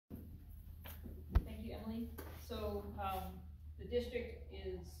So the district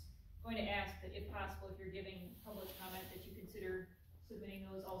is going to ask that if possible, if you're giving public comment, that you consider submitting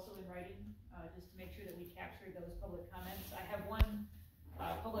those also in writing, just to make sure that we capture those public comments. I have one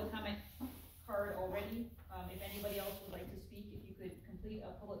public comment card already. If anybody else would like to speak, if you could complete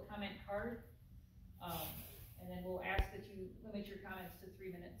a public comment card, and then we'll ask that you limit your comments to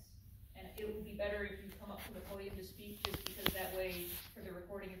 3 minutes. And it would be better if you come up to the podium to speak, just because that way, for the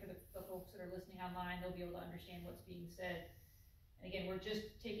recording and for the folks that are listening online, they'll be able to understand what's being said. And again, we're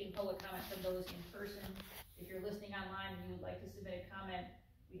just taking public comment from those in person. If you're listening online and you would like to submit a comment,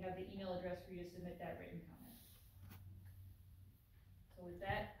 we have the email address for you to submit that written comment. So with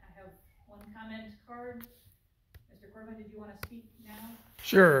that, I have one comment card. Mr. Corbin, did you want to speak now?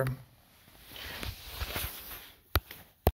 Sure.